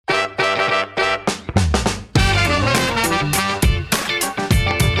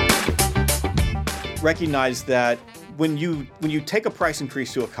recognize that when you take a price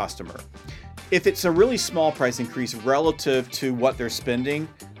increase to a customer, if it's a really small price increase relative to what they're spending,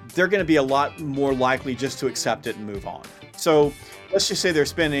 they're going to be a lot more likely just to accept it and move on. So let's just say they're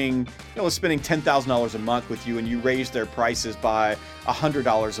spending $10,000 a month with you, and you raise their prices by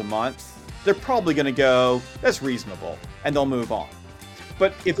 $100 a month. They're probably going to go, that's reasonable, and they'll move on.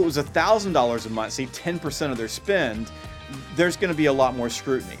 But if it was $1,000 a month, say 10% of their spend, there's going to be a lot more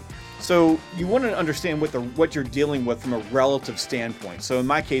scrutiny. So you want to understand what you're dealing with from a relative standpoint. So in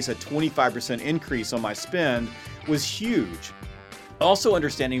my case, a 25% increase on my spend was huge. Also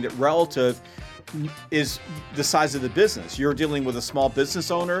understanding that relative is the size of the business. You're dealing with a small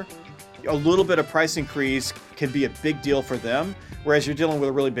business owner. A little bit of price increase can be a big deal for them, whereas you're dealing with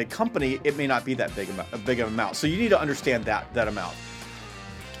a really big company, it may not be that big of an amount. So you need to understand that amount.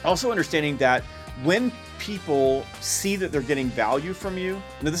 Also understanding that when people see that they're getting value from you,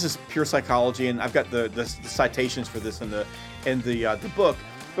 now this is pure psychology, and I've got the citations for this in the book.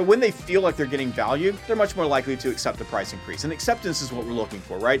 But when they feel like they're getting value, they're much more likely to accept the price increase. And acceptance is what we're looking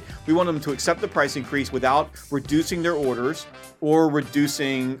for, right? We want them to accept the price increase without reducing their orders or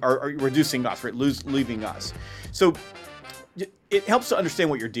reducing us, right? Leaving us. So it helps to understand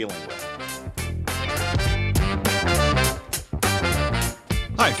what you're dealing with.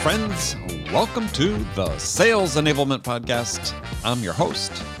 Hi, friends. Welcome to the Sales Enablement Podcast. I'm your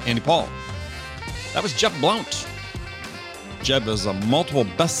host, Andy Paul. That was Jeb Blount. Jeb is a multiple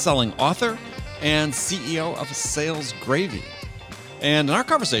best-selling author and CEO of Sales Gravy. And in our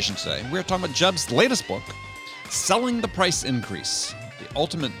conversation today, we're talking about Jeb's latest book, Selling the Price Increase, the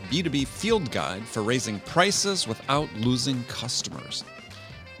ultimate B2B field guide for raising prices without losing customers.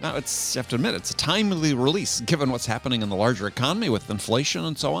 Now, you have to admit, it's a timely release given what's happening in the larger economy with inflation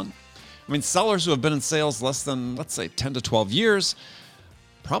and so on. I mean, sellers who have been in sales less than, let's say, 10 to 12 years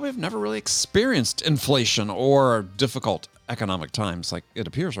probably have never really experienced inflation or difficult economic times like it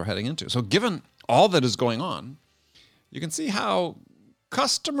appears we're heading into. So given all that is going on, you can see how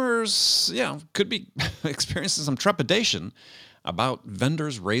customers, could be experiencing some trepidation about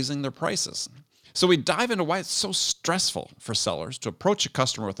vendors raising their prices. So we dive into why it's so stressful for sellers to approach a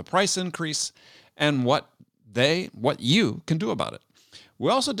customer with a price increase and what you can do about it. We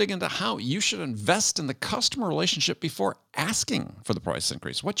also dig into how you should invest in the customer relationship before asking for the price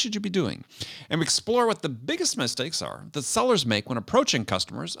increase. What should you be doing? And we explore what the biggest mistakes are that sellers make when approaching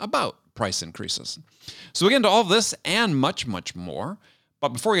customers about price increases. So we get into all of this and much, much more. But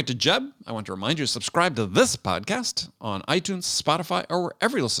before we get to Jeb, I want to remind you to subscribe to this podcast on iTunes, Spotify, or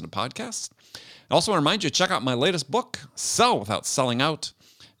wherever you listen to podcasts. I also want to remind you to check out my latest book, Sell Without Selling Out.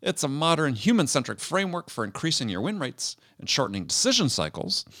 It's a modern, human-centric framework for increasing your win rates and shortening decision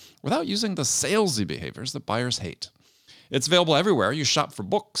cycles without using the salesy behaviors that buyers hate. It's available everywhere you shop for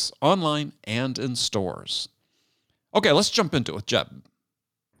books, online, and in stores. Okay, let's jump into it with Jeb.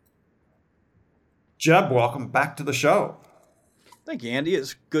 Jeb, welcome back to the show. Thank you, Andy.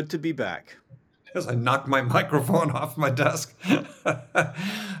 It's good to be back. As I knocked my microphone off my desk.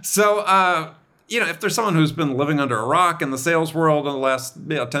 So, if there's someone who's been living under a rock in the sales world in the last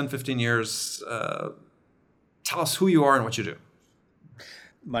 10, 15 years, tell us who you are and what you do.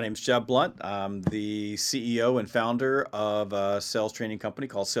 My name's Jeb Blount. I'm the CEO and founder of a sales training company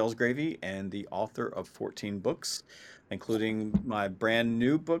called Sales Gravy and the author of 14 books, including my brand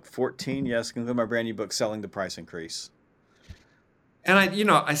new book, 14, including my brand new book, Selling the Price Increase. And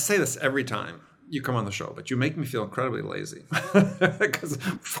I say this every time you come on the show, but you make me feel incredibly lazy because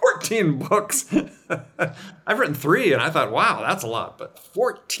 14 books. I've written 3 and I thought, wow, that's a lot, but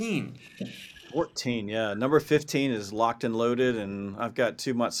 14. 14, yeah. Number 15 is locked and loaded, and I've got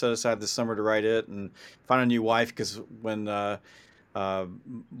 2 months set aside this summer to write it and find a new wife, because when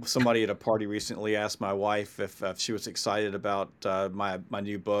somebody at a party recently asked my wife if she was excited about my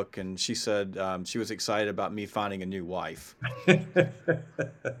new book, and she said she was excited about me finding a new wife.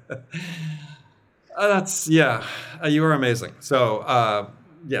 You are amazing. So,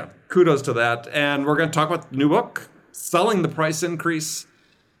 kudos to that. And we're going to talk about the new book, Selling the Price Increase,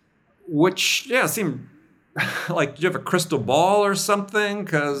 which, seemed like you have a crystal ball or something,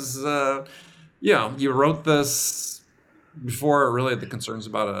 because, you wrote this before really the concerns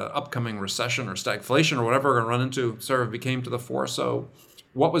about an upcoming recession or stagflation or whatever we're going to run into sort of became to the fore. So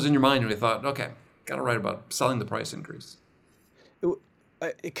what was in your mind when you thought, okay, got to write about selling the price increase?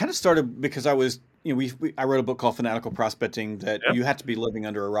 It kind of started because I was, I wrote a book called Fanatical Prospecting that You have to be living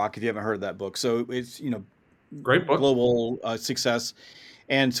under a rock if you haven't heard of that book. So it's, great book, global success.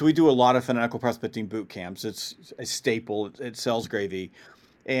 And so we do a lot of fanatical prospecting boot camps. It's a staple. It sells Gravy.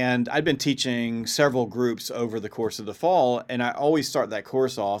 And I'd been teaching several groups over the course of the fall, and I always start that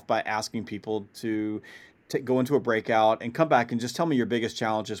course off by asking people to go into a breakout and come back and just tell me your biggest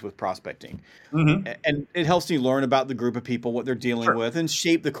challenges with prospecting. And it helps me learn about the group of people, what they're dealing with, and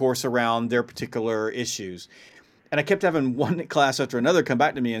shape the course around their particular issues. And I kept having one class after another come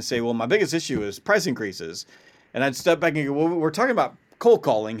back to me and say, well, my biggest issue is price increases. And I'd step back and go, well, we're talking about cold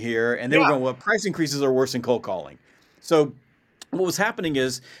calling here. And they were going, well, price increases are worse than cold calling. So what was happening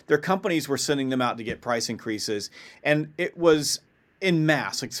is their companies were sending them out to get price increases. And it was in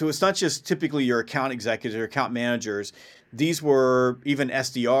mass. Like, so it's not just typically your account executives or account managers. These were even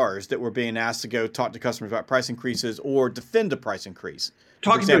SDRs that were being asked to go talk to customers about price increases or defend a price increase.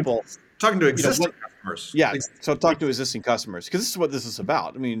 For example, talking to existing customers. Yeah. So talk to existing customers, because this is what this is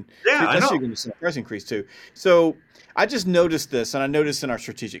about. I mean, that's who you're going to send a price increase to. So I just noticed this, and I noticed in our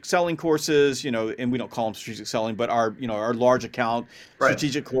strategic selling courses, and we don't call them strategic selling, but our large account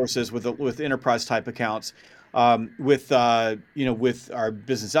strategic courses with enterprise type accounts, with our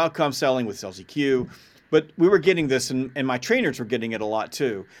business outcome selling, with Sales EQ. But we were getting this, and my trainers were getting it a lot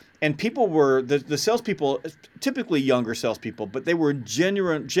too. And people were, the salespeople, typically younger salespeople, but they were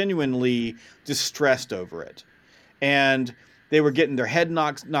genuinely distressed over it. And they were getting their heads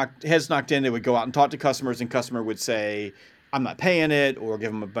knocked in. They would go out and talk to customers, and customer would say, I'm not paying it, or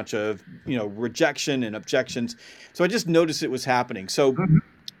give them a bunch of, rejection and objections. So I just noticed it was happening. So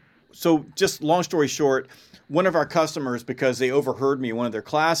just long story short, one of our customers, because they overheard me in one of their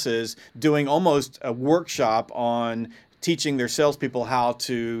classes doing almost a workshop on teaching their salespeople how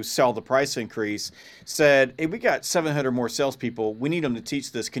to sell the price increase, said, hey, we got 700 more salespeople. We need them to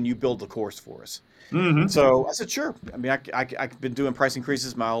teach this. Can you build the course for us? So I said, sure. I mean, I've been doing price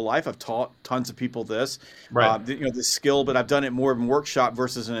increases my whole life. I've taught tons of people this, this skill, but I've done it more of a workshop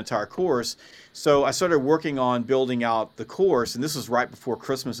versus an entire course. So I started working on building out the course, and this was right before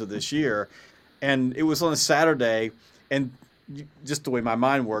Christmas of this year. And it was on a Saturday, and just the way my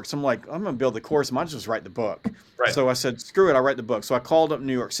mind works, I'm like, I'm going to build the course. I might just write the book. So I said, screw it, I'll write the book. So I called up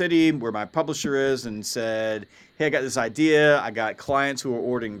New York City, where my publisher is, and said, hey, I got this idea. I got clients who are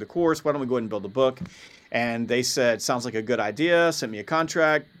ordering the course. Why don't we go ahead and build a book? And they said, sounds like a good idea. Sent me a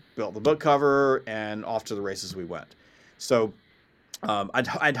contract, built the book cover, and off to the races we went. So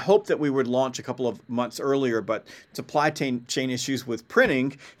I'd hoped that we would launch a couple of months earlier, but supply chain issues with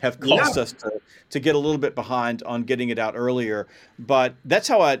printing have caused us to get a little bit behind on getting it out earlier. But that's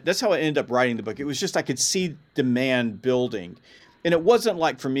how I ended up writing the book. It was just I could see demand building, and it wasn't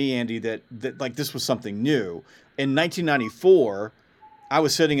like for me, Andy, that like this was something new. In 1994, I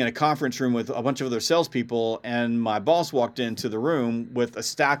was sitting in a conference room with a bunch of other salespeople, and my boss walked into the room with a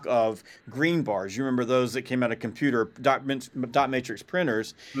stack of green bars. You remember those that came out of computer dot matrix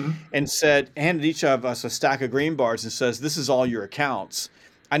printers, and handed each of us a stack of green bars and says, this is all your accounts.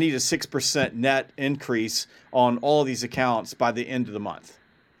 I need a 6% net increase on all of these accounts by the end of the month.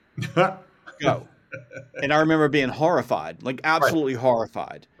 Go. And I remember being horrified, like absolutely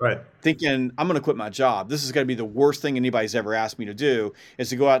horrified, thinking, I'm going to quit my job. This is going to be the worst thing anybody's ever asked me to do, is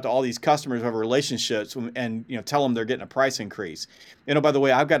to go out to all these customers who have relationships and tell them they're getting a price increase. By the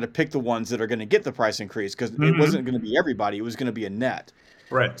way, I've got to pick the ones that are going to get the price increase, because it wasn't going to be everybody. It was going to be a net.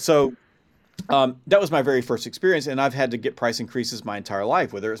 So that was my very first experience, and I've had to get price increases my entire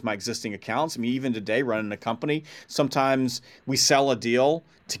life, whether it's my existing accounts. I mean, even today, running a company, sometimes we sell a deal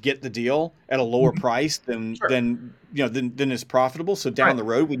to get the deal at a lower price than is profitable. So down the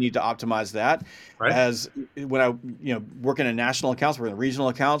road, we need to optimize that. As when I working in national accounts, working in regional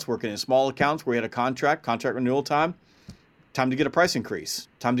accounts, working in small accounts where we had a contract renewal time to get a price increase,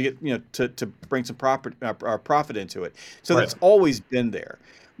 time to get to bring some profit into it. So that's always been there.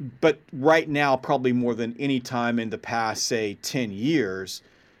 But right now, probably more than any time in the past, say, 10 years,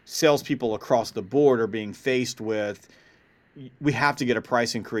 salespeople across the board are being faced with, we have to get a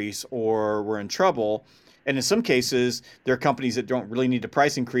price increase or we're in trouble. And in some cases, there are companies that don't really need a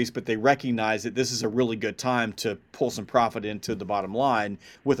price increase, but they recognize that this is a really good time to pull some profit into the bottom line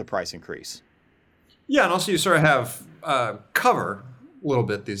with a price increase. Yeah, and also you sort of have cover a little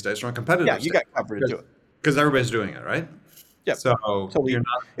bit these days from a competitive standpoint. You got cover to do it. Because everybody's doing it, right? Yeah. So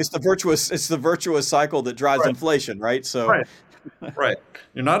it's the virtuous cycle that drives inflation, right? So right.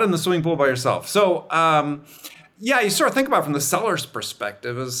 You're not in the swimming pool by yourself. So you sort of think about it from the seller's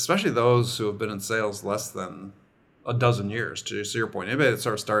perspective, especially those who have been in sales less than a dozen years, to your point. Anybody that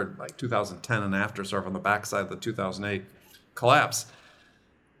sort of started like 2010 and after, sort of on the backside of the 2008 collapse,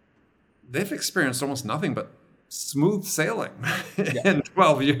 they've experienced almost nothing but smooth sailing in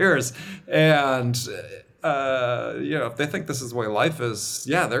 12 years. And if they think this is the way life is,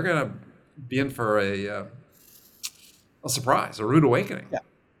 they're going to be in for a surprise, a rude awakening.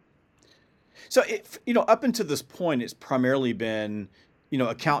 So, up until this point, it's primarily been,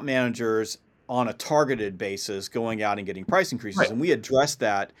 account managers on a targeted basis going out and getting price increases, Right. and we addressed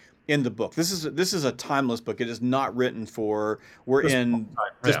that in the book. This is a timeless book. It is not written for we're This in time.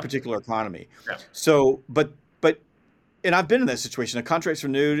 this Yeah. particular economy. Yeah. So, but and I've been in that situation. A contract's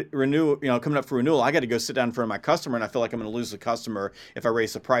coming up for renewal. I got to go sit down in front of my customer, and I feel like I'm going to lose the customer if I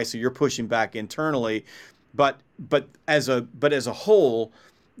raise the price. So you're pushing back internally, but as a whole,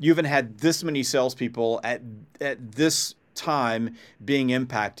 you haven't had this many salespeople at this time being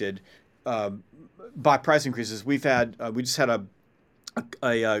impacted by price increases. We just had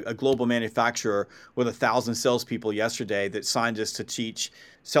a global manufacturer with 1,000 salespeople yesterday that signed us to teach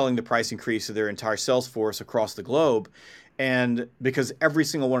selling the price increase to their entire sales force across the globe. And because every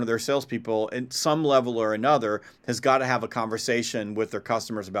single one of their salespeople, at some level or another, has got to have a conversation with their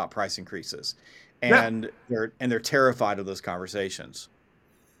customers about price increases, and they're terrified of those conversations.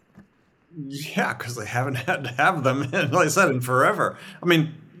 Yeah, because they haven't had to have them, like I said, in forever. I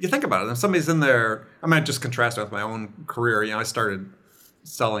mean, you think about it. If somebody's in there, I might just contrast it with my own career. I started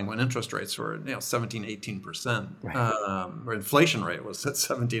selling when interest rates were 17, 18%. Right. Or inflation rate was at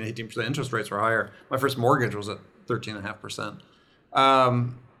 17, 18%. Interest rates were higher. My first mortgage was at 13.5%.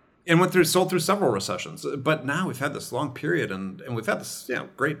 And sold through several recessions. But now we've had this long period, and we've had this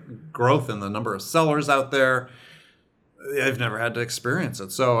great growth in the number of sellers out there. They've never had to experience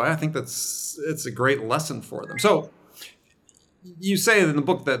it. So I think it's a great lesson for them. So you say in the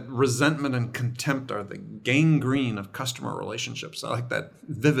book that resentment and contempt are the gangrene of customer relationships. I like that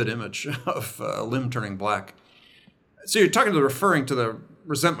vivid image of a limb turning black. So you're referring to the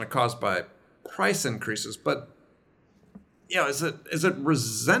resentment caused by price increases, but is it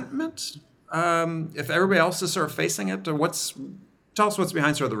resentment if everybody else is sort of facing it, or tell us what's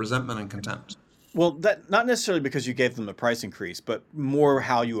behind sort of the resentment and contempt? Well, that not necessarily because you gave them the price increase, but more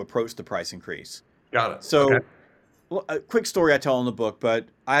how you approach the price increase. Got it. So, Okay. well, a quick story I tell in the book, but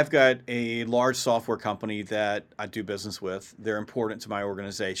I've got a large software company that I do business with. They're important to my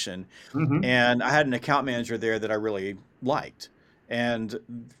organization. Mm-hmm. And I had an account manager there that I really liked. And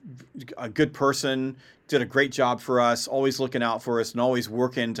a good person, did a great job for us, always looking out for us and always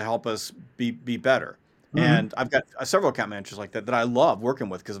working to help us be better. Mm-hmm. And I've got several account managers like that I love working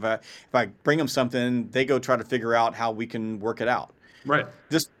with, because if I bring them something, they go try to figure out how we can work it out. Right.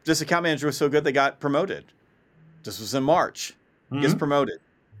 This account manager was so good they got promoted. This was in March. Gets promoted.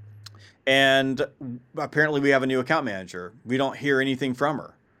 And apparently we have a new account manager. We don't hear anything from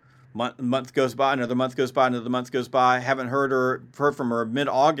her. Month goes by, another month goes by, another month goes by. Haven't heard from her.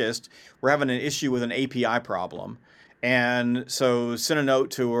 Mid-August, we're having an issue with an API problem. And so send a note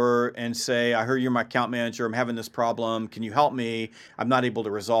to her and say, I heard you're my account manager. I'm having this problem. Can you help me? I'm not able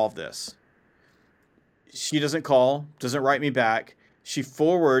to resolve this. She doesn't call, doesn't write me back. She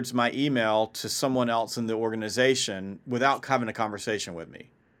forwards my email to someone else in the organization without having a conversation with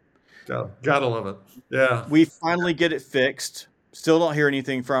me. Gotta love it. Yeah. We finally get it fixed. Still don't hear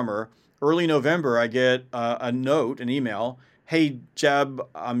anything from her. Early November, I get an email. Hey, Jeb,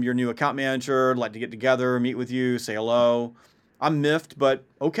 I'm your new account manager. I'd like to get together, meet with you, say hello. I'm miffed, but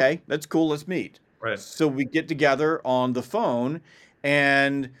okay, that's cool. Let's meet. Right. So we get together on the phone,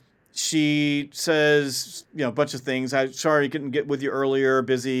 and she says, a bunch of things. Sorry, I couldn't get with you earlier.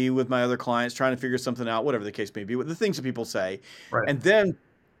 Busy with my other clients, trying to figure something out, whatever the case may be. With the things that people say. Right. And then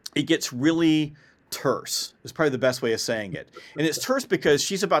it gets really terse. Is probably the best way of saying it. And it's terse because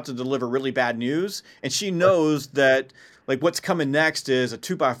she's about to deliver really bad news, and she knows that what's coming next is a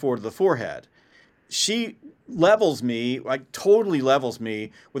 2x4 to the forehead. She totally levels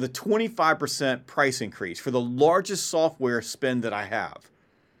me with a 25% price increase for the largest software spend that I have.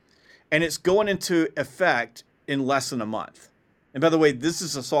 And it's going into effect in less than a month. And by the way, this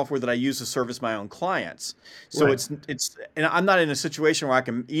is a software that I use to service my own clients. So Right. and I'm not in a situation where I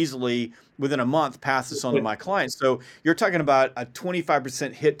can easily, within a month, pass this on to my clients. So you're talking about a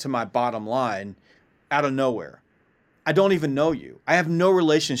 25% hit to my bottom line out of nowhere. I don't even know you. I have no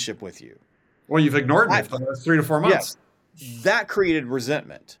relationship with you. Well, you've ignored me for the last 3 to 4 months. Yes, that created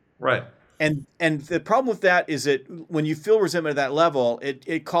resentment. Right. And the problem with that is that when you feel resentment at that level,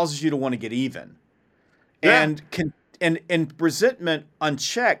 it causes you to want to get even. Yeah. And resentment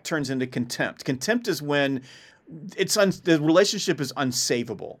unchecked turns into contempt. Contempt is when the relationship is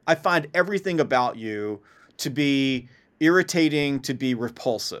unsavable. I find everything about you to be irritating, to be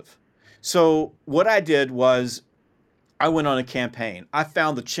repulsive. So what I did was I went on a campaign. I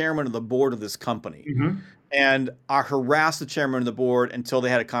found the chairman of the board of this company. Mm-hmm. And I harassed the chairman of the board until they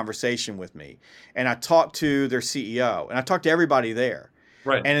had a conversation with me. And I talked to their CEO, and I talked to everybody there.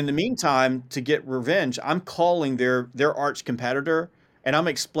 Right. And in the meantime, to get revenge, I'm calling their arch competitor and I'm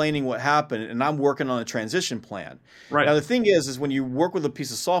explaining what happened, and I'm working on a transition plan. Right. Now the thing is when you work with a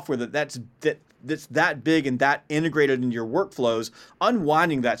piece of software that's that big and that integrated into your workflows,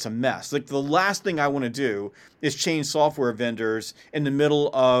 unwinding that's a mess. Like the last thing I want to do is change software vendors in the middle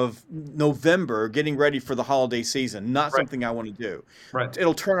of November, getting ready for the holiday season. Not something I want to do. Right.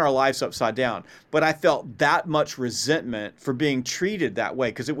 It'll turn our lives upside down. But I felt that much resentment for being treated that way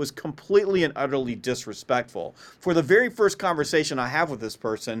because it was completely and utterly disrespectful. For the very first conversation I have with this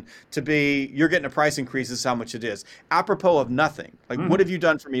person to be, you're getting a price increase, this is how much it is. Apropos of nothing. Like, what have you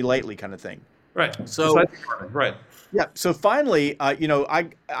done for me lately kind of thing. Right. So, right. Yeah. So finally,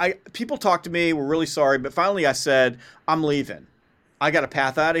 people talked to me, were really sorry, but finally I said, I'm leaving. I got a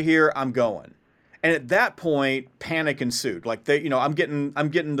path out of here. I'm going. And at that point, panic ensued. Like I'm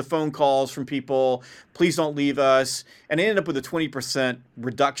getting the phone calls from people, please don't leave us. And I ended up with a 20%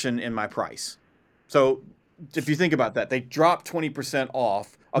 reduction in my price. So if you think about that, they dropped 20%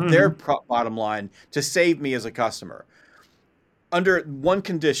 off of their bottom line to save me as a customer. Under one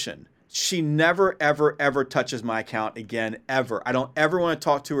condition. She never, ever, ever touches my account again, ever. I don't ever want to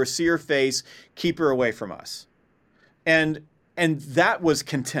talk to her, see her face, keep her away from us. And that was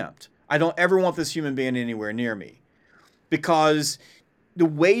contempt. I don't ever want this human being anywhere near me because the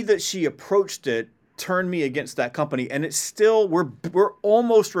way that she approached it turned me against that company. And it's still, we're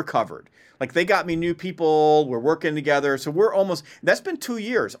almost recovered. Like they got me new people, we're working together. So that's been 2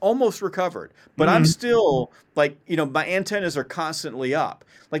 years, almost recovered. But I'm still like, my antennas are constantly up.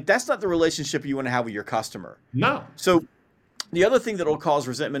 Like that's not the relationship you want to have with your customer. No. So the other thing that will cause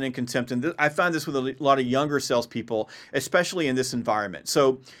resentment and contempt, and I find this with a lot of younger salespeople, especially in this environment.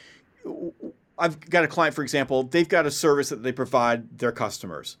 So I've got a client, for example, they've got a service that they provide their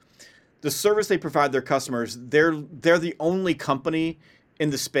customers. The service they provide their customers, they're the only company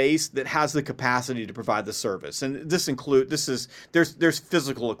in the space that has the capacity to provide the service. And there's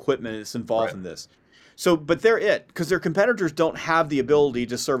physical equipment that's involved in this. So, but they're it, because their competitors don't have the ability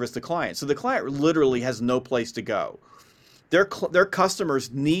to service the client. So the client literally has no place to go. Their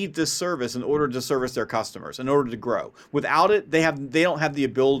customers need this service in order to service their customers, in order to grow. Without it, they don't have the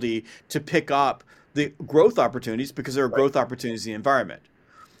ability to pick up the growth opportunities because there are growth opportunities in the environment.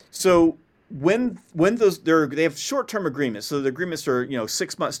 So when they have short-term agreements, so the agreements are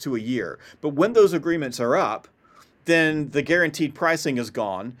 6 months to a year. But when those agreements are up, then the guaranteed pricing is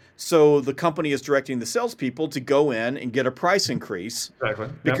gone. So the company is directing the salespeople to go in and get a price increase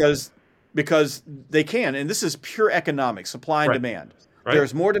because they can. And this is pure economics, supply and demand. Right.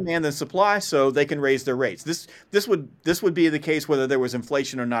 There's more demand than supply, so they can raise their rates. This would be the case whether there was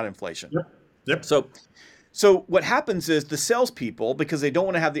inflation or not inflation. Yep. So what happens is the salespeople, because they don't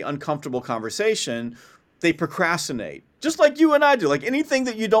want to have the uncomfortable conversation, they procrastinate. Just like you and I do. Like anything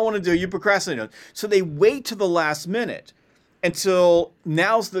that you don't want to do, you procrastinate on. So they wait to the last minute until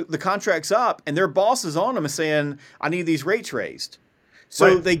now's the contract's up and their boss is on them and saying, I need these rates raised.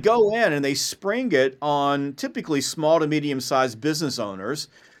 So they go in and they spring it on typically small to medium-sized business owners.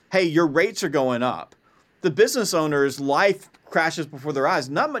 Hey, your rates are going up. The business owner's life crashes before their eyes.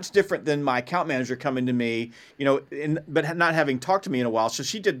 Not much different than my account manager coming to me, but not having talked to me in a while. So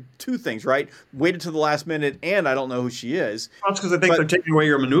she did two things, right? Waited to the last minute, and I don't know who she is. That's because I think they're taking away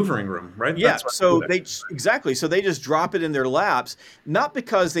your maneuvering room, right? Yeah. So So they just drop it in their laps, not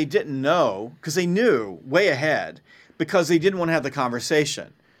because they didn't know, because they knew way ahead, because they didn't want to have the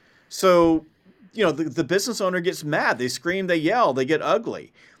conversation. So, the business owner gets mad. They scream, they yell, they get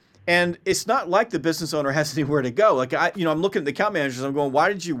ugly. And it's not like the business owner has anywhere to go. Like I'm looking at the account managers. I'm going, why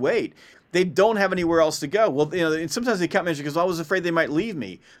did you wait? They don't have anywhere else to go. Well, and sometimes the account manager goes, I was afraid they might leave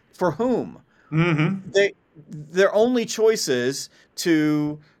me. For whom? Mm-hmm. Their only choice is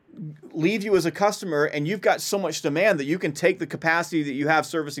to leave you as a customer, and you've got so much demand that you can take the capacity that you have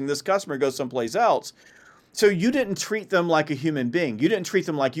servicing this customer and go someplace else. So you didn't treat them like a human being. You didn't treat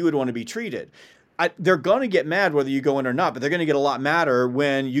them like you would want to be treated. They're going to get mad whether you go in or not, but they're going to get a lot madder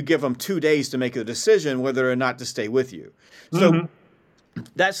when you give them 2 days to make a decision whether or not to stay with you. So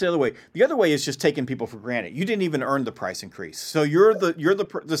that's the other way. The other way is just taking people for granted. You didn't even earn the price increase. So you're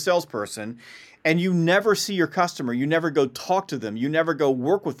the salesperson, and you never see your customer. You never go talk to them. You never go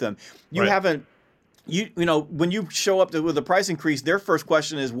work with them. You haven't. When you show up with a price increase, their first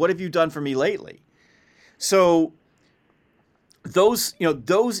question is, "What have you done for me lately?" So those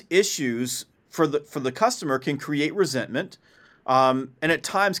issues for the customer can create resentment, and at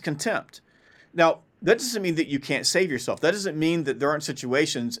times contempt. Now, that doesn't mean that you can't save yourself. That doesn't mean that there aren't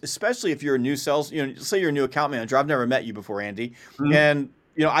situations, especially if you're a new sales, say you're a new account manager. I've never met you before, Andy, and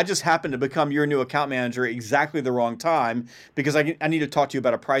I just happened to become your new account manager at exactly the wrong time because I need to talk to you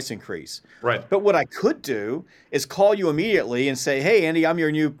about a price increase. Right. But what I could do is call you immediately and say, hey, Andy, I'm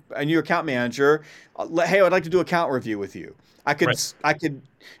your new account manager. Hey, I'd like to do account review with you. I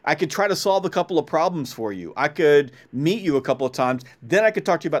could try to solve a couple of problems for you. I could meet you a couple of times. Then I could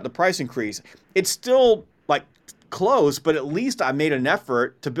talk to you about the price increase. It's still like close, but at least I made an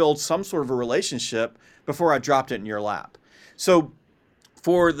effort to build some sort of a relationship before I dropped it in your lap. So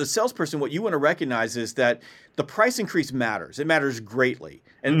for the salesperson, what you want to recognize is that the price increase matters. It matters greatly.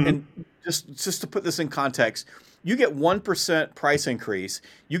 And just to put this in context, you get 1% price increase,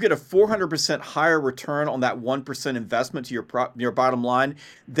 you get a 400% higher return on that 1% investment to your bottom line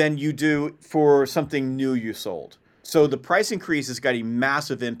than you do for something new you sold. So the price increase has got a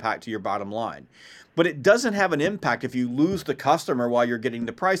massive impact to your bottom line. But it doesn't have an impact if you lose the customer while you're getting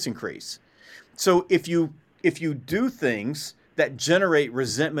the price increase. So if you do things that generate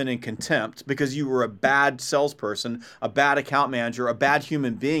resentment and contempt because you were a bad salesperson, a bad account manager, a bad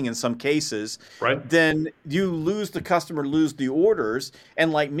human being in some cases, right, then you lose the customer, lose the orders.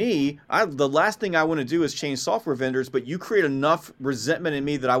 And like me, the last thing I want to do is change software vendors, but you create enough resentment in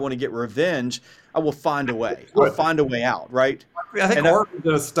me that I want to get revenge, I will find a way. I'll find a way out, right? I think Oracle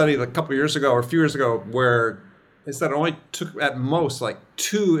did a study a couple of years ago or a few years ago where they said it only took at most like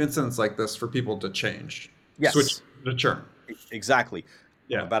 2 incidents like this for people to change. Yes. Switch to churn. Exactly.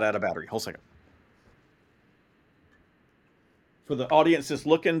 Yeah. I'm about out of battery. Hold a second. For the audience that's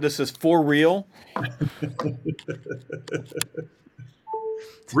looking, this is for real.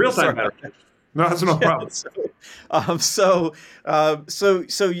 Real time battery. No, that's no problem. So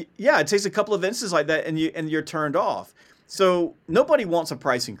yeah, it takes a couple of instances like that, and you're turned off. So nobody wants a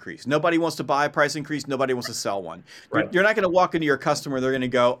price increase. Nobody wants to buy a price increase. Nobody wants to sell one. Right. You're not going to walk into your customer. They're going to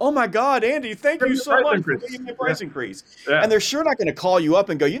go, "Oh my God, Andy, thank you so much for giving me a price increase." Yeah. And they're sure not going to call you up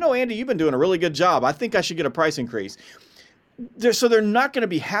and go, "Andy, you've been doing a really good job. I think I should get a price increase." So they're not going to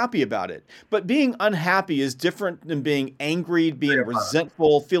be happy about it. But being unhappy is different than being angry, being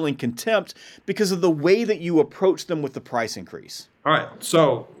resentful, feeling contempt because of the way that you approach them with the price increase. All right.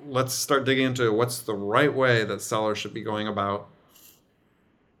 So let's start digging into what's the right way that sellers should be going about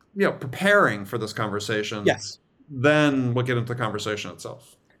preparing for this conversation. Yes. Then we'll get into the conversation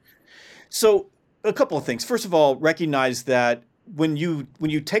itself. So a couple of things. First of all, recognize that when you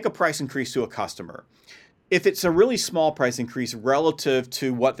take a price increase to a customer, if it's a really small price increase relative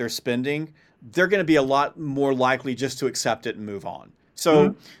to what they're spending, they're going to be a lot more likely just to accept it and move on.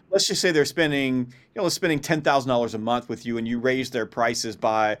 So let's just say they're spending $10,000 a month with you and you raise their prices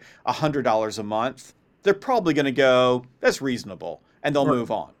by $100 a month. They're probably going to go, that's reasonable, and they'll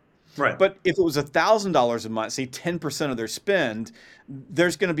move on. Right. But if it was $1,000 a month, say 10% of their spend,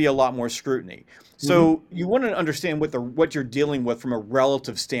 there's going to be a lot more scrutiny. So you want to understand what you're dealing with from a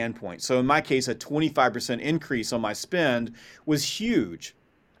relative standpoint. So in my case, a 25% increase on my spend was huge.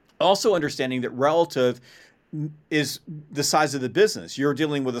 Also understanding that relative is the size of the business. You're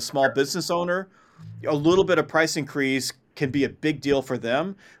dealing with a small business owner. A little bit of price increase can be a big deal for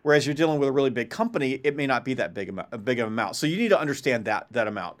them, whereas you're dealing with a really big company, it may not be that big of an amount. So you need to understand that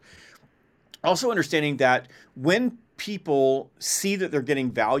amount. Also understanding that when people see that they're getting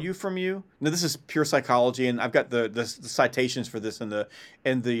value from you, now this is pure psychology, and I've got the citations for this in the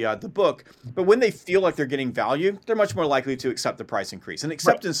book. But when they feel like they're getting value, they're much more likely to accept the price increase. And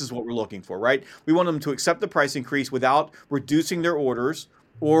acceptance is what we're looking for, right? We want them to accept the price increase without reducing their orders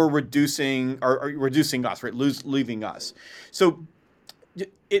or reducing us, right? Leaving us. So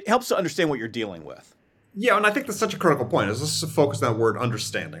it helps to understand what you're dealing with. Yeah, and I think that's such a critical point. Is this is focus on that word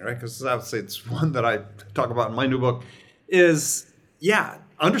understanding, right? Because I would say it's one that I talk about in my new book.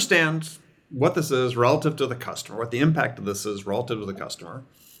 Understand what this is relative to the customer, what the impact of this is relative to the customer.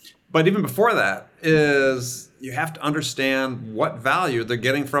 But even before that is you have to understand what value they're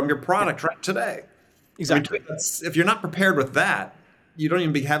getting from your product right today. Exactly. I mean, if you're not prepared with that, you don't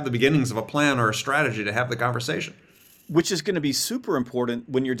even have the beginnings of a plan or a strategy to have the conversation. Which is going to be super important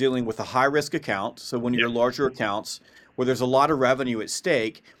when you're dealing with a high-risk account. So when you're larger accounts where there's a lot of revenue at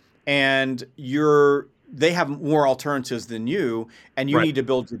stake and they have more alternatives than you, and you need to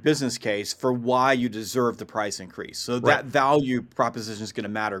build your business case for why you deserve the price increase. So that value proposition is going to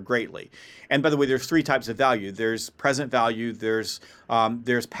matter greatly. And by the way, there's 3 types of value. There's present value, there's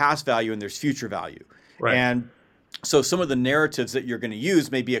past value, and there's future value. Right. And so some of the narratives that you're going to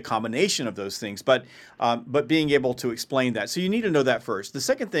use may be a combination of those things, but being able to explain that. So you need to know that first. The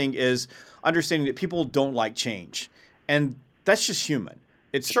second thing is understanding that people don't like change, and that's just human.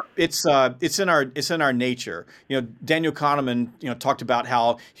 It's Sure. it's in our nature. Daniel Kahneman talked about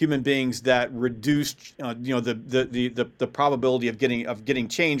how human beings that reduced the probability of getting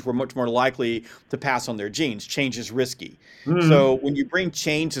change were much more likely to pass on their genes. Change is risky. Mhm. So when you bring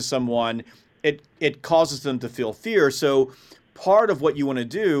change to someone, it causes them to feel fear. So part of what you want to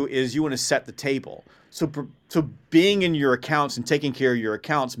do is you want to set the table. So being in your accounts and taking care of your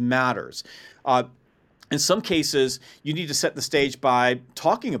accounts matters. In some cases, you need to set the stage by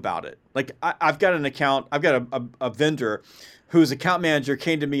talking about it. Like I've got an account, I've got a vendor whose account manager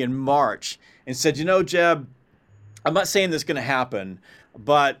came to me in March and said, Jeb, I'm not saying this is going to happen,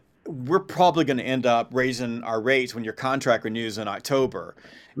 but we're probably going to end up raising our rates when your contract renews in October.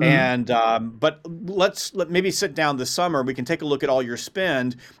 Mhm. And but let maybe sit down this summer. We can take a look at all your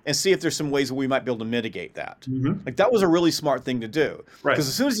spend and see if there's some ways that we might be able to mitigate that. Mhm. Like that was a really smart thing to do. Right. Because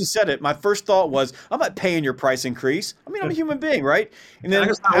as soon as he said it, my first thought was, I'm not paying your price increase. I mean, I'm a human being, right? And I then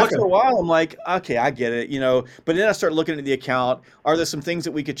guess not after looking. a while, I'm like, okay, I get it, But then I start looking at the account. Are there some things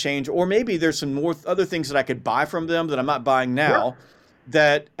that we could change? Or maybe there's some more other things that I could buy from them that I'm not buying Sure. now,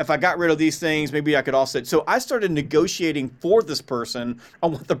 that if I got rid of these things, maybe I could offset. So I started negotiating for this person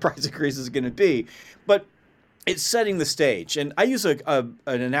on what the price increase is going to be. But it's setting the stage. And I use an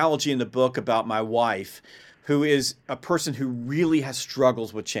analogy in the book about my wife, who is a person who really has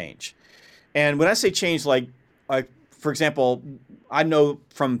struggles with change. And when I say change, like for example, I know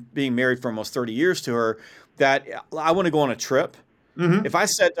from being married for almost 30 years to her that I want to go on a trip. Mhm. If I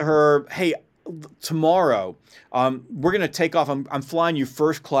said to her, hey, tomorrow, we're going to take off. I'm flying you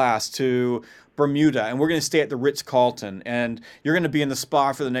first class to Bermuda, and we're going to stay at the Ritz-Carlton, and you're going to be in the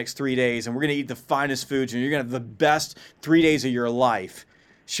spa for the next 3 days, and we're going to eat the finest foods, and you're going to have the best 3 days of your life.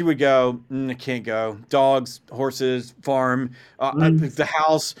 She would go, I can't go. Dogs, horses, farm, Mhm. the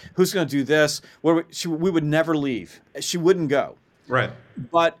house. Who's going to do this? We would never leave. She wouldn't go. Right.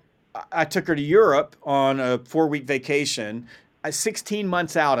 But I took her to Europe on a 4-week vacation. 16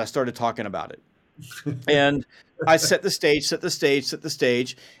 months out, I started talking about it. And I set the stage. You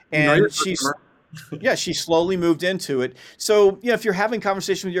know your And customer. she slowly moved into it. So, if you're having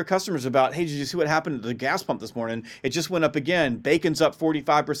conversation with your customers about, hey, did you see what happened at the gas pump this morning? It just went up again. Bacon's up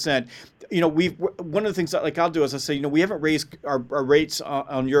 45%. One of the things that like I'll do is I say, we haven't raised our rates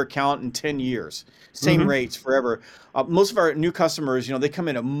on your account in 10 years. Same Mhm. rates forever. Most of our new customers, they come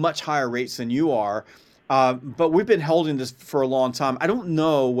in at much higher rates than you are. But we've been holding this for a long time. I don't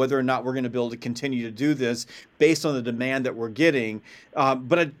know whether or not we're going to be able to continue to do this based on the demand that we're getting.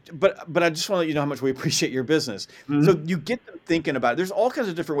 But I just want to let you know how much we appreciate your business. So Mhm. you get them thinking about it. There's all kinds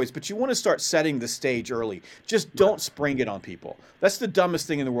of different ways, but you want to start setting the stage early. Just Right. don't spring it on people. That's the dumbest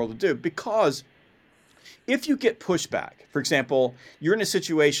thing in the world to do, because if you get pushback, for example, you're in a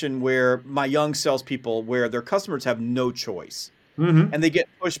situation where my young salespeople, where their customers have no choice Mhm. and they get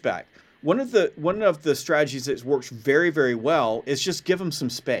pushback. One of the strategies that works very, very well is just give them some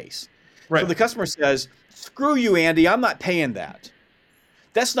space. So Right. the customer says, "Screw you, Andy, I'm not paying that."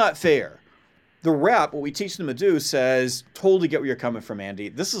 That's not fair. The rep, what we teach them to do, says, "Totally get where you're coming from, Andy.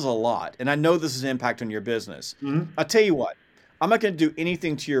 This is a lot, and I know this is an impact on your business. Mhm. I'll tell you what, I'm not going to do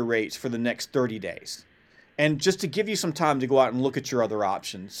anything to your rates for the next 30 days. And just to give you some time to go out and look at your other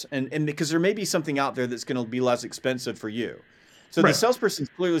options, and because there may be something out there that's going to be less expensive for you." So the Right. salesperson's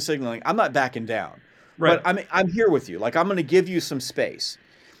clearly signaling, "I'm not backing down, but Right. I'm here with you. Like I'm going to give you some space."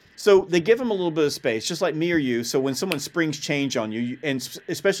 So they give them a little bit of space, just like me or you. So when someone springs change on you, and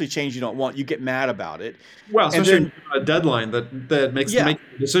especially change you don't want, you get mad about it. Well, And especially then, when you have a deadline that makes yeah, making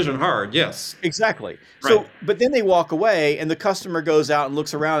the decision hard. Yes. exactly. Right. So, but then they walk away, and the customer goes out and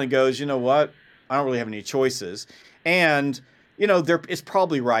looks around and goes, "You know what? I don't really have any choices." And it's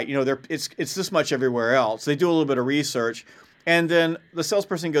probably right. It's this much everywhere else. They do a little bit of research, and then the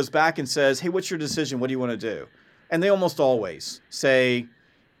salesperson goes back and says, "Hey, what's your decision? What do you want to do?" And they almost always say,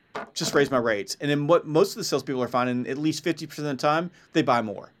 "Just raise my rates." And then what most of the salespeople are finding, at least 50% of the time, they buy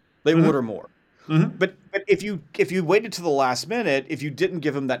more. They Mhm. order more. Mhm. But if you waited to the last minute, if you didn't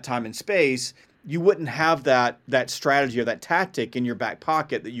give them that time and space, you wouldn't have that strategy or that tactic in your back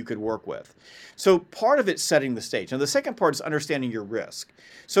pocket that you could work with. So part of it's setting the stage. Now the second part is understanding your risk.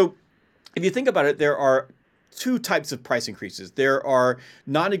 So if you think about it, there are two types of price increases. There are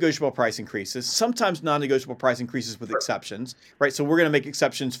non-negotiable price increases, sometimes non-negotiable price increases with exceptions, right? So we're going to make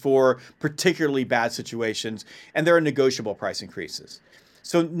exceptions for particularly bad situations, and there are negotiable price increases.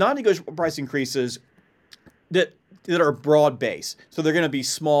 So non-negotiable price increases that that are broad base. So they're going to be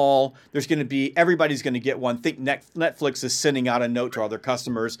small. There's going to be, everybody's going to get one. Think Netflix is sending out a note to all their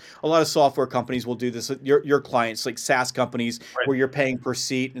customers. A lot of software companies will do this. Your clients, like SaaS companies, where you're paying per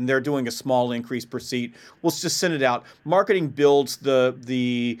seat and they're doing a small increase per seat, we'll just send it out. Marketing builds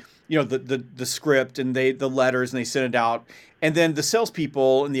the script and the letters, and they send it out. And then the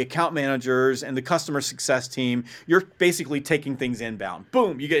salespeople and the account managers and the customer success team, you're basically taking things inbound.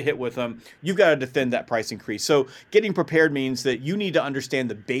 Boom, you get hit with them. You've got to defend that price increase. So getting prepared means that you need to understand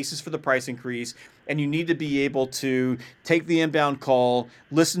the basis for the price increase, and you need to be able to take the inbound call,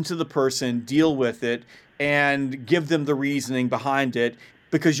 listen to the person, deal with it, and give them the reasoning behind it,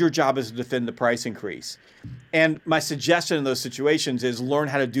 because your job is to defend the price increase. And my suggestion in those situations is learn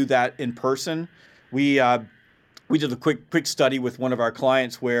how to do that in person. We did a quick study with one of our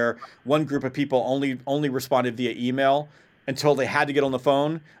clients where one group of people only responded via email until they had to get on the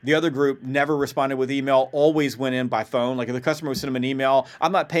phone. The other group never responded with email, always went in by phone. Like if the customer would send them an email,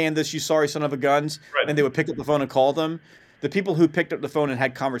 "I'm not paying this, you sorry son of a guns," and they would pick up the phone and call them. The people who picked up the phone and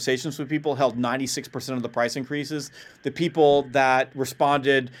had conversations with people held 96% of the price increases. The people that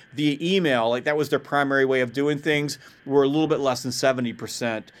responded via email, like that was their primary way of doing things, were a little bit less than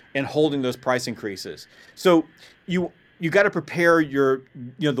 70% in holding those price increases. So you got to prepare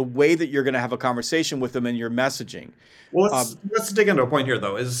the way that you're going to have a conversation with them in your messaging. Well, let's dig into a point here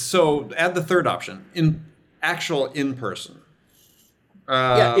though. So add the third option, in person.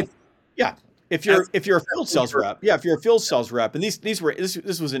 If you're a field sales rep, and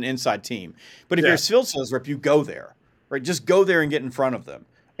this was an inside team, but if you're a field sales rep, you go there, right? Just go there and get in front of them,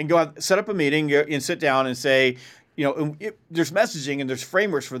 and set up a meeting and sit down and say, there's messaging and there's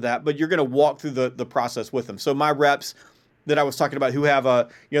frameworks for that, but you're going to walk through the process with them. So my reps that I was talking about, who have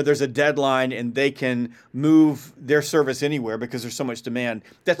there's a deadline and they can move their service anywhere because there's so much demand.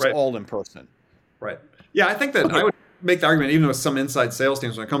 That's all in person. Right. Yeah, I think that I would make the argument, even with some inside sales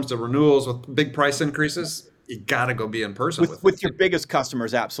teams, when it comes to renewals with big price increases, you got to go be in person with your biggest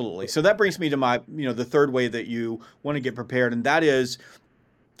customers. Absolutely. So that brings me to my, the third way that you want to get prepared. And that is,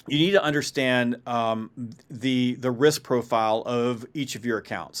 you need to understand the risk profile of each of your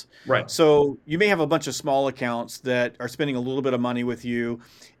accounts. Right. So you may have a bunch of small accounts that are spending a little bit of money with you,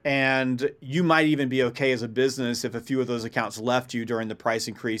 and you might even be okay as a business if a few of those accounts left you during the price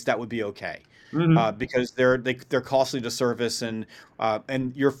increase. That would be okay. Mm-hmm. Because they're costly to service, and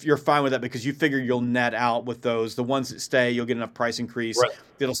you're fine with that because you figure you'll net out with those. The ones that stay, you'll get enough price increase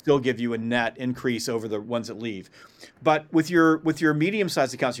that'll still give you a net increase over the ones that leave. But with your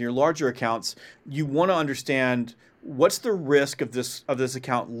medium-sized accounts and your larger accounts, you want to understand what's the risk of this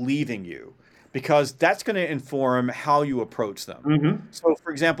account leaving you, because that's going to inform how you approach them. Mm-hmm. So,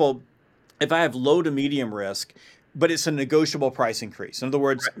 for example, if I have low to medium risk, but it's a negotiable price increase. In other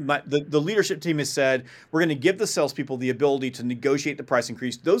words, the leadership team has said, we're going to give the salespeople the ability to negotiate the price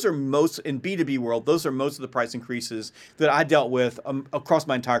increase. Those are most, in B2B world, those are most of the price increases that I dealt with across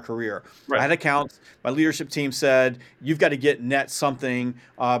my entire career. Right. I had accounts, my leadership team said, you've got to get net something,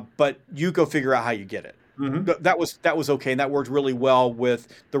 but you go figure out how you get it. Mm-hmm. That was okay, and that worked really well with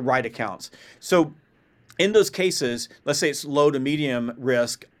the right accounts. So in those cases, let's say it's low to medium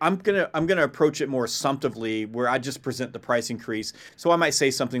risk, I'm gonna approach it more assumptively, where I just present the price increase. So I might say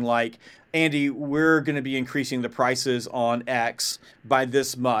something like, Andy, we're going to be increasing the prices on X by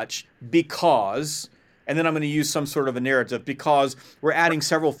this much because, and then I'm going to use some sort of a narrative, because we're adding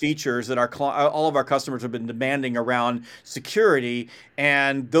several features that all of our customers have been demanding around security,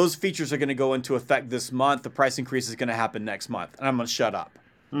 and those features are going to go into effect this month. The price increase is going to happen next month, and I'm going to shut up.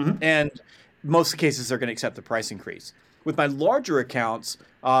 Mm-hmm. And most cases they're going to accept the price increase. With my larger accounts,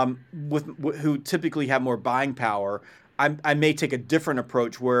 who typically have more buying power, I may take a different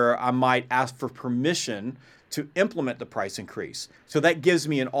approach where I might ask for permission to implement the price increase. So that gives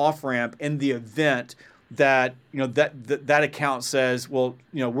me an off-ramp in the event that that account says, well,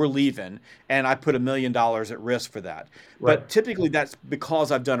 we're leaving, and I put $1 million at risk for that. Right. But typically that's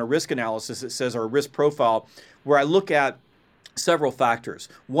because I've done a risk analysis that says, or a risk profile, where I look at several factors.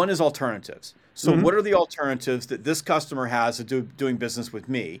 One is alternatives. So what are the alternatives that this customer has to doing business with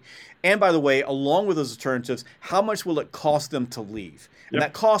me? And by the way, along with those alternatives, how much will it cost them to leave? And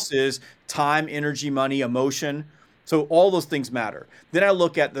that cost is time, energy, money, emotion. So all those things matter. Then I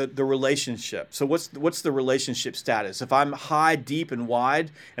look at the relationship. So what's the relationship status? If I'm high, deep, and wide,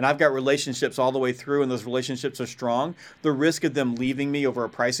 and I've got relationships all the way through, and those relationships are strong, the risk of them leaving me over a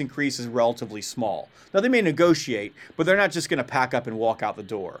price increase is relatively small. Now, they may negotiate, but they're not just going to pack up and walk out the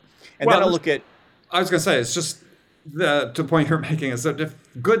door. And then I look at... I was going to say, it's just the point you're making is that if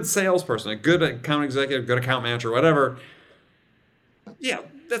good salesperson, a good account executive, good account manager, whatever,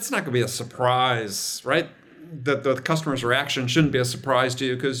 that's not going to be a surprise, right? that the customer's reaction shouldn't be a surprise to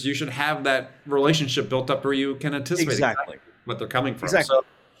you, because you should have that relationship built up where you can anticipate Exactly. what they're coming from. Exactly. So,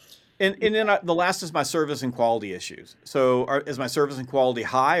 And then the last is my service and quality issues. So is my service and quality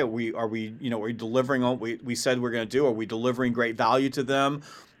high? Are we delivering on what we said we're going to do? Are we delivering great value to them?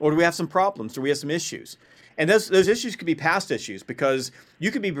 Or do we have some problems? Do we have some issues? And those issues could be past issues, because you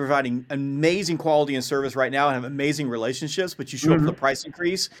could be providing amazing quality and service right now and have amazing relationships, but you show up with a price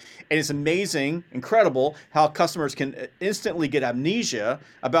increase, and it's amazing, incredible how customers can instantly get amnesia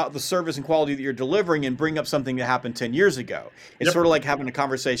about the service and quality that you're delivering and bring up something that happened 10 years ago. It's sort of like having a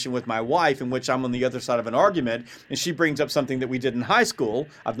conversation with my wife in which I'm on the other side of an argument, and she brings up something that we did in high school.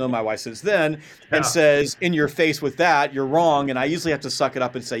 I've known my wife since then, and says, in your face with that, you're wrong. And I usually have to suck it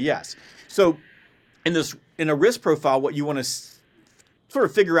up and say yes. So in a risk profile, what you want to sort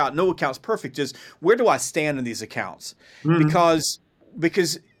of figure out, no account's perfect, is where do I stand in these accounts? Because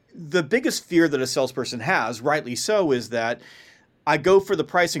the biggest fear that a salesperson has, rightly so, is that I go for the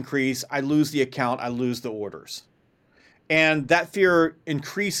price increase, I lose the account, I lose the orders. And that fear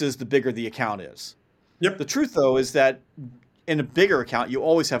increases the bigger the account is. Yep. The truth, though, is that in a bigger account, you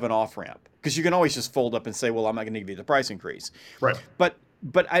always have an off-ramp, because you can always just fold up and say, well, I'm not going to give you the price increase. Right. But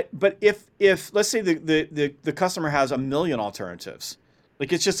if let's say the customer has a million alternatives,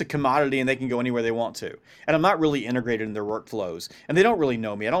 like it's just a commodity and they can go anywhere they want to, and I'm not really integrated in their workflows, and they don't really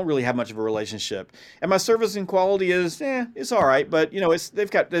know me, I don't really have much of a relationship, and my service and quality is it's all right, but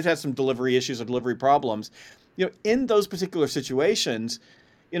they've had some delivery issues or delivery problems, in those particular situations,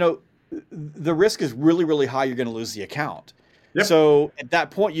 the risk is really, really high you're going to lose the account. Yep. So at that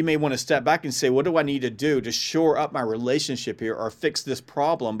point, you may want to step back and say, what do I need to do to shore up my relationship here or fix this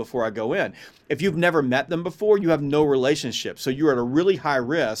problem before I go in? If you've never met them before, you have no relationship. So you're at a really high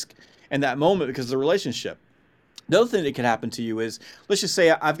risk in that moment because of the relationship. The other thing that could happen to you is, let's just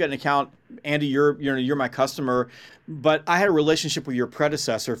say I've got an account, Andy, you're my customer, but I had a relationship with your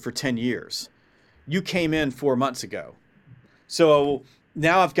predecessor for 10 years. You came in 4 months ago. So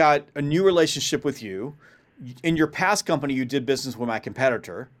now I've got a new relationship with you. In your past company, you did business with my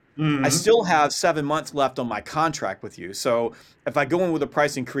competitor. I still have 7 months left on my contract with you. So if I go in with a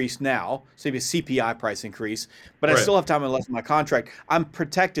price increase now, say a CPI price increase, but I still have time left in my contract, I'm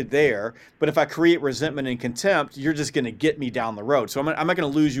protected there. But if I create resentment and contempt, you're just going to get me down the road. So I'm not going to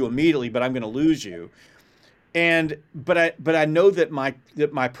lose you immediately, but I'm going to lose you. But I know that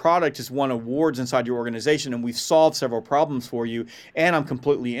my product has won awards inside your organization, and we've solved several problems for you, and I'm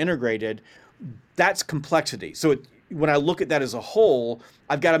completely integrated. That's complexity. So when I look at that as a whole,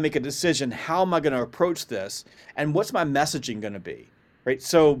 I've got to make a decision. How am I going to approach this? And what's my messaging going to be? Right.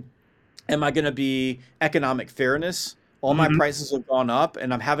 So am I going to be economic fairness? All my prices have gone up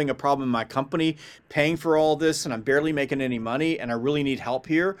and I'm having a problem in my company paying for all this and I'm barely making any money and I really need help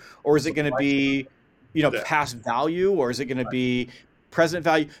here? Or is it going to be, past value? Or is it going to be present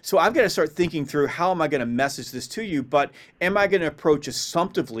value? So I've got to start thinking through, how am I going to message this to you? But am I going to approach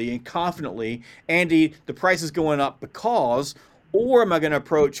assumptively and confidently, Andy, the price is going up because, or am I going to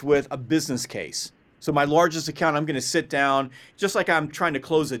approach with a business case? So my largest account, I'm going to sit down, just like I'm trying to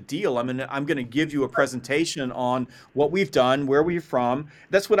close a deal. I'm going to give you a presentation on what we've done, where we're from.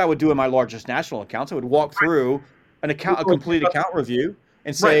 That's what I would do in my largest national accounts. I would walk through a complete account review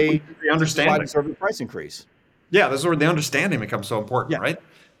and say, the understanding of the price increase. Yeah, this is where the understanding becomes so important, right?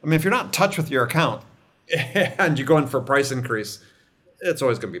 I mean, if you're not in touch with your account and you go in for a price increase, it's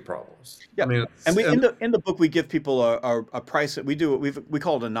always going to be problems. Yeah, I mean, and in the book we give people a price. We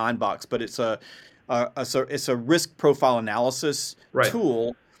call it a 9-box, but it's a risk profile analysis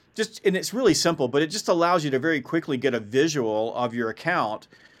tool. And it's really simple, but it just allows you to very quickly get a visual of your account.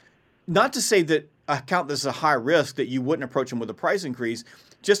 Not to say that an account that's a high risk that you wouldn't approach them with a price increase,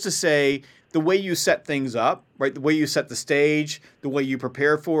 just to say the way you set things up, right? The way you set the stage, the way you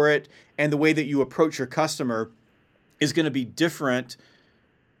prepare for it, and the way that you approach your customer is going to be different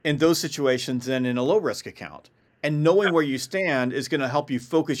in those situations than in a low risk account. And knowing where you stand is going to help you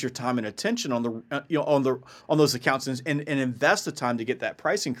focus your time and attention on on those accounts and invest the time to get that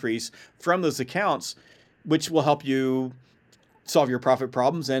price increase from those accounts, which will help you solve your profit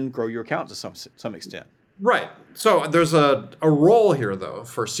problems and grow your account to some extent. Right. So there's a role here, though,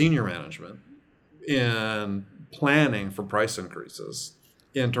 for senior management in planning for price increases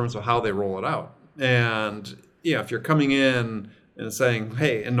in terms of how they roll it out. And if you're coming in and saying,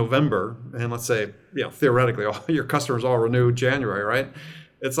 hey, in November, and let's say, theoretically, all your customers all renew January, right?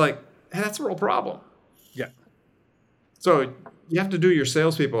 It's like, hey, that's a real problem. Yeah. So you have to do your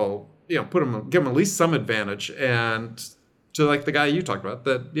salespeople, give them at least some advantage. And to like the guy you talked about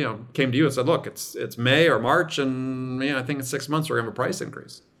that, came to you and said, look, it's May or March, and I think in 6 months we're going to have a price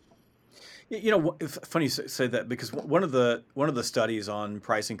increase. Funny you say that, because one of the studies on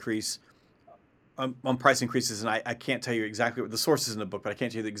price increases, and I can't tell you exactly what the source is in the book, but I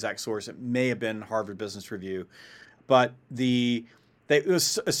can't tell you the exact source. It may have been Harvard Business Review, but it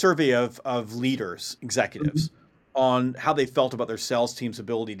was a survey of leaders, executives, on how they felt about their sales team's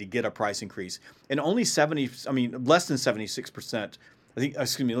ability to get a price increase, and less than 76%.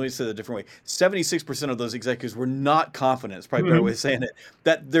 Excuse me, let me say it a different way. 76% of those executives were not confident, it's probably a better way of saying it,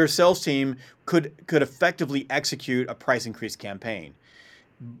 that their sales team could effectively execute a price increase campaign.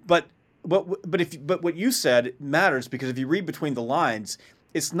 But what you said matters, because if you read between the lines,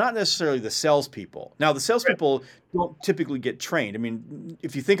 it's not necessarily the salespeople. Now, the salespeople don't typically get trained. I mean,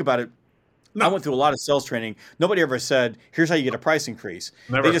 if you think about it, I went through a lot of sales training. Nobody ever said, here's how you get a price increase.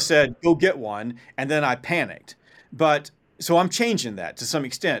 Never. They just said, go get one. And then I panicked. So I'm changing that to some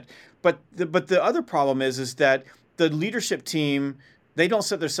extent. But the other problem is that the leadership team, they don't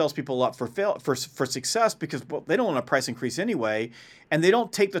set their salespeople up for success, because they don't want a price increase anyway. And they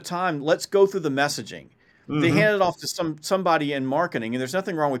don't take the time. Let's go through the messaging. They hand it off to somebody in marketing, and there's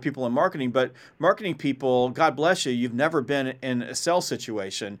nothing wrong with people in marketing, but marketing people, God bless you, you've never been in a sales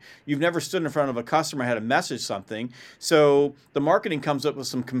situation. You've never stood in front of a customer, had to message something. So the marketing comes up with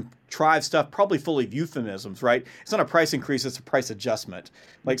some contrived stuff, probably full of euphemisms, right? It's not a price increase, it's a price adjustment.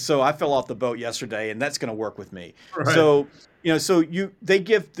 So I fell off the boat yesterday, and that's going to work with me. Right. So they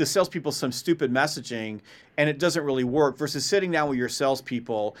give the salespeople some stupid messaging, and it doesn't really work, versus sitting down with your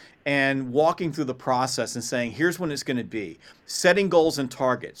salespeople and walking through the process and saying, here's when it's going to be, setting goals and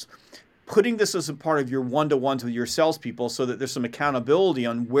targets, putting this as a part of your one-to-ones with your salespeople so that there's some accountability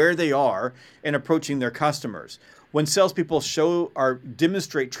on where they are in approaching their customers. When salespeople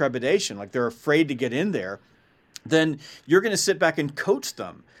demonstrate trepidation, like they're afraid to get in there, then you're going to sit back and coach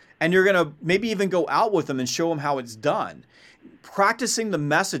them. And you're going to maybe even go out with them and show them how it's done. Practicing the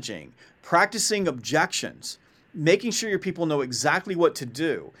messaging, practicing objections, making sure your people know exactly what to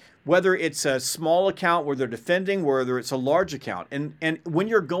do, whether it's a small account where they're defending, whether it's a large account. And when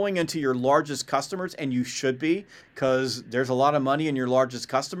you're going into your largest customers, and you should be, because there's a lot of money in your largest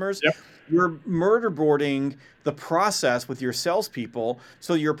customers, you're murderboarding the process with your salespeople,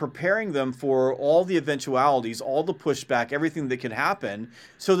 so you're preparing them for all the eventualities, all the pushback, everything that could happen,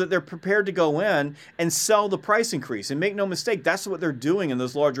 so that they're prepared to go in and sell the price increase. And make no mistake, that's what they're doing in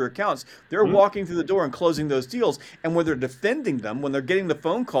those larger accounts. They're walking through the door and closing those deals. And when they're defending them, when they're getting the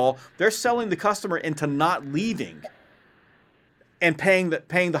phone call, they're selling the customer into not leaving and paying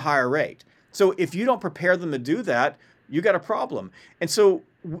the higher rate. So if you don't prepare them to do that, you got a problem. And so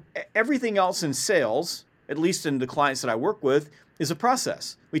everything else in sales, at least in the clients that I work with, is a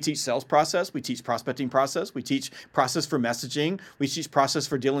process. We teach sales process, we teach prospecting process, we teach process for messaging, we teach process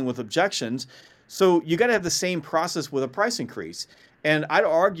for dealing with objections. So you got to have the same process with a price increase. And I'd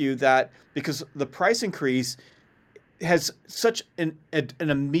argue that because the price increase has such an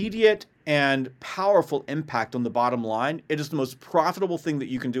immediate and powerful impact on the bottom line, it is the most profitable thing that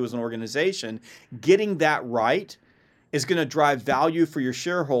you can do as an organization. Getting that right is going to drive value for your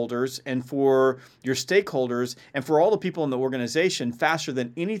shareholders and for your stakeholders and for all the people in the organization faster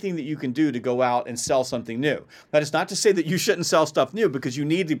than anything that you can do to go out and sell something new. That is not to say that you shouldn't sell stuff new, because you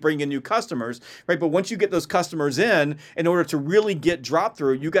need to bring in new customers, right? But once you get those customers in order to really get drop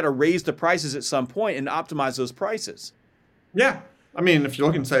through, you got to raise the prices at some point and optimize those prices. Yeah. I mean, if you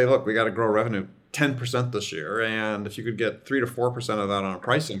look and say, look, we got to grow revenue 10% this year, and if you could get 3 to 4% of that on a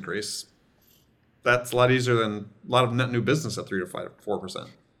price increase, that's a lot easier than a lot of net new business at 3 to 4%.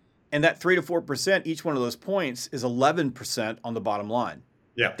 And that 3 to 4%, each one of those points is 11% on the bottom line.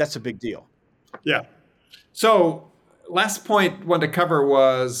 Yeah. That's a big deal. Yeah. So last point I wanted to cover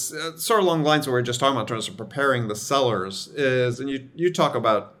was sort of along the lines of what we were just talking about in terms of preparing the sellers is, and you talk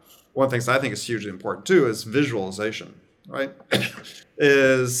about one of the things that I think is hugely important too, is visualization, right?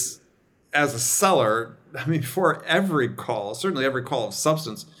 Is as a seller, I mean, for every call, certainly every call of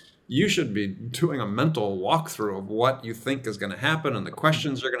substance, you should be doing a mental walkthrough of what you think is going to happen and the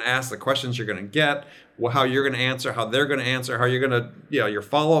questions you're going to ask, the questions you're going to get, how you're going to answer, how they're going to answer, how you're going to, your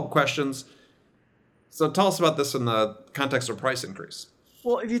follow-up questions. So tell us about this in the context of price increase.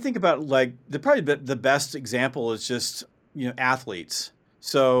 Well, if you think about probably the best example is just, athletes.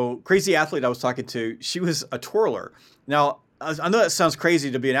 So Crazy Athlete I was talking to, she was a twirler. Now, I know that sounds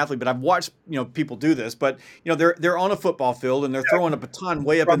crazy to be an athlete, but I've watched people do this. But they're on a football field and they're throwing a baton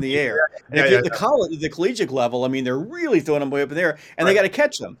way up in the air. And if you're at the collegiate level, I mean, they're really throwing them way up in the air, and they got to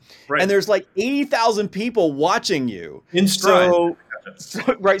catch them. Right. And there's like 80,000 people watching you in stride.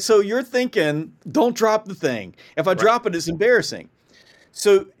 So you're thinking, don't drop the thing. If I drop it, it's embarrassing.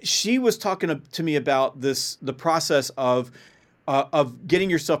 So she was talking to me about the process of of getting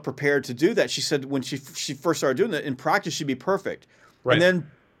yourself prepared to do that. She said when she first started doing that, in practice, she'd be perfect. Right. And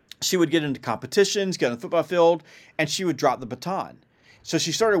then she would get into competitions, get on the football field, and she would drop the baton. So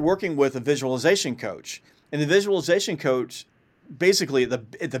she started working with a visualization coach. And the visualization coach basically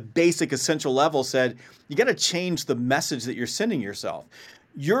at the basic essential level said, you got to change the message that you're sending yourself.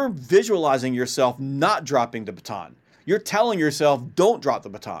 You're visualizing yourself not dropping the baton. You're telling yourself, don't drop the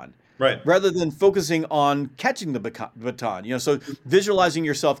baton. Right. Rather than focusing on catching the baton, so visualizing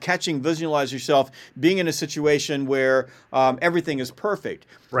yourself catching, visualize yourself being in a situation where everything is perfect.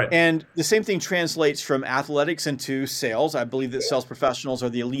 Right. And the same thing translates from athletics into sales. I believe that sales professionals are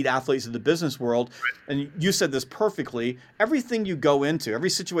the elite athletes of the business world. And you said this perfectly. Everything you go into, every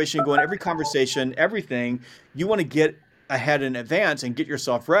situation you go in, every conversation, everything, you want to get ahead in advance and get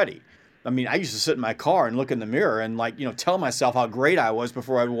yourself ready. I mean, I used to sit in my car and look in the mirror and tell myself how great I was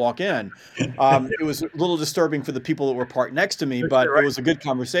before I would walk in. It was a little disturbing for the people that were parked next to me, but it was a good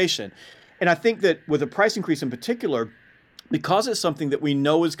conversation. And I think that with a price increase in particular, because it's something that we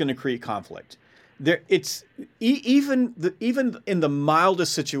know is going to create conflict, it's even in the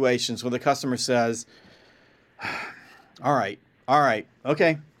mildest situations where the customer says, all right,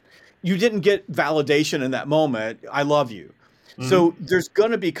 okay, you didn't get validation in that moment. I love you. So there's going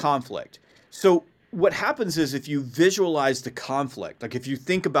to be conflict. So what happens is if you visualize the conflict, like if you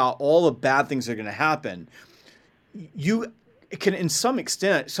think about all the bad things that are going to happen, you can, in some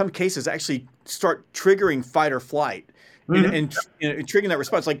extent, some cases actually start triggering fight or flight and triggering that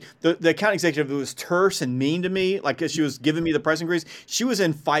response. Like the account executive who was terse and mean to me, like as she was giving me the price increase, she was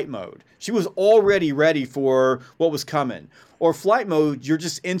in fight mode. She was already ready for what was coming. Or flight mode, you're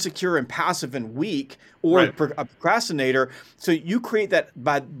just insecure and passive and weak, or a procrastinator. So you create that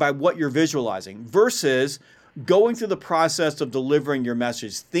by what you're visualizing versus going through the process of delivering your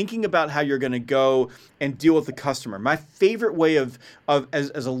message, thinking about how you're going to go and deal with the customer. My favorite way of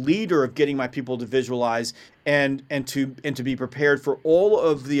as a leader of getting my people to visualize and to be prepared for all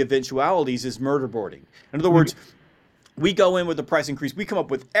of the eventualities is murder boarding. In other words, we go in with the price increase. We come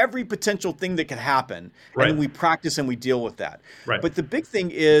up with every potential thing that could happen, and then we practice and we deal with that. Right. But the big thing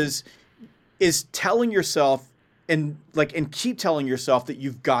is telling yourself and keep telling yourself that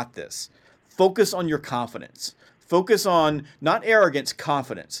you've got this. Focus on your confidence. Focus on not arrogance,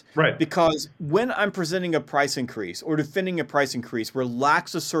 confidence. Right. Because when I'm presenting a price increase or defending a price increase,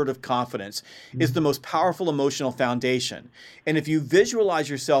 relaxed, assertive confidence is the most powerful emotional foundation. And if you visualize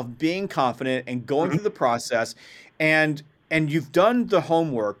yourself being confident and going through the process, and you've done the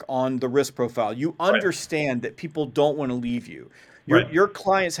homework on the risk profile, you understand that people don't want to leave you. Your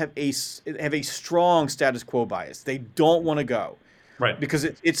clients have a strong status quo bias. They don't want to go. Right. Because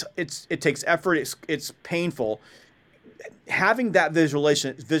it takes effort. It's painful. Having that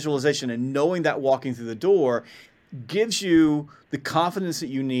visualization and knowing that walking through the door gives you the confidence that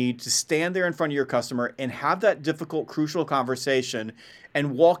you need to stand there in front of your customer and have that difficult, crucial conversation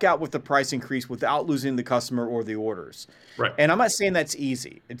and walk out with the price increase without losing the customer or the orders. Right. And I'm not saying that's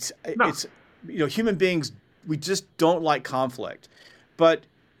easy. It's human beings, we just don't like conflict. But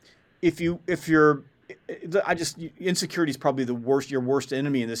insecurity is probably your worst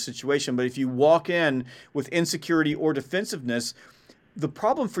enemy in this situation. But if you walk in with insecurity or defensiveness, the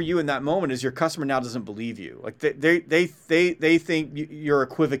problem for you in that moment is your customer now doesn't believe you. Like they think you're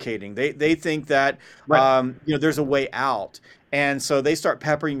equivocating. They think that there's a way out, and so they start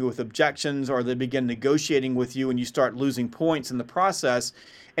peppering you with objections, or they begin negotiating with you, and you start losing points in the process.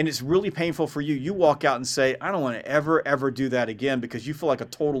 And it's really painful for you. You walk out and say, I don't want to ever do that again, because you feel like a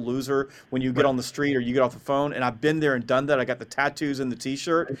total loser when you get on the street or you get off the phone. And I've been there and done that. I got the tattoos and the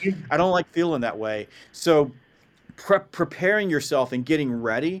T-shirt. I don't like feeling that way. So preparing yourself and getting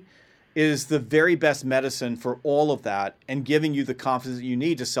ready is the very best medicine for all of that and giving you the confidence that you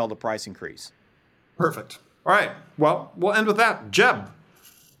need to sell the price increase. Perfect. All right. Well, we'll end with that. Jeb.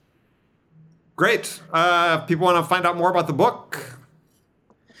 Great. If people want to find out more about the book,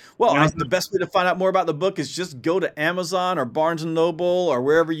 well, the best way to find out more about the book is just go to Amazon or Barnes & Noble or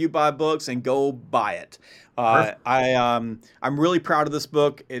wherever you buy books and go buy it. I'm really proud of this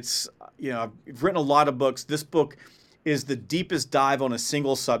book. It's, I've written a lot of books. This book is the deepest dive on a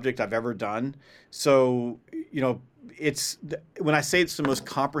single subject I've ever done. So, when I say it's the most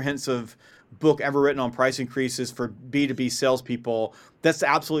comprehensive book ever written on price increases for B2B salespeople, that's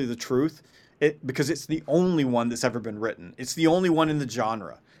absolutely the truth. Because it's the only one that's ever been written. It's the only one in the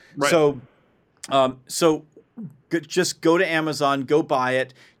genre. Right. So just go to Amazon, go buy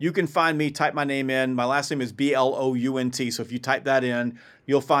it. You can find me, type my name in. My last name is Blount. So if you type that in,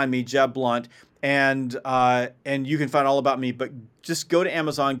 you'll find me, Jeb Blount. and you can find all about me. But just go to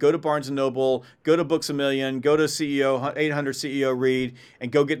Amazon, go to Barnes & Noble, go to Books A Million, go to 800 CEO Read,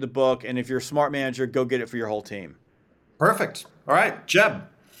 and go get the book. And if you're a smart manager, go get it for your whole team. Perfect. All right, Jeb,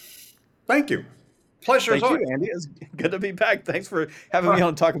 thank you. Pleasure. Thank you, Andy. It's good to be back. Thanks for having me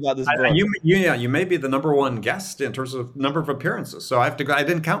on to talk about this book. You may be the number one guest in terms of number of appearances. So I have to go. I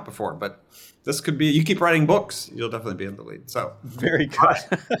didn't count before, but this could be. You keep writing books, you'll definitely be in the lead. So very good.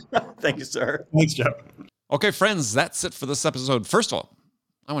 Thank you, sir. Thanks, Jeb. Okay, friends, that's it for this episode. First of all,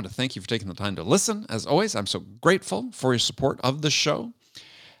 I want to thank you for taking the time to listen. As always, I'm so grateful for your support of the show.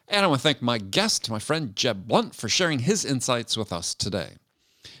 And I want to thank my guest, my friend Jeb Blount, for sharing his insights with us today.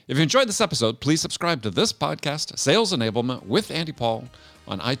 If you enjoyed this episode, please subscribe to this podcast, Sales Enablement with Andy Paul,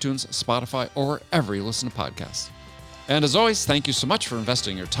 on iTunes, Spotify, or wherever you listen to podcasts. And as always, thank you so much for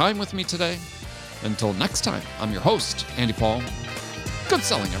investing your time with me today. Until next time, I'm your host, Andy Paul. Good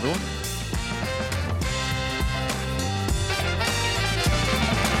selling, everyone.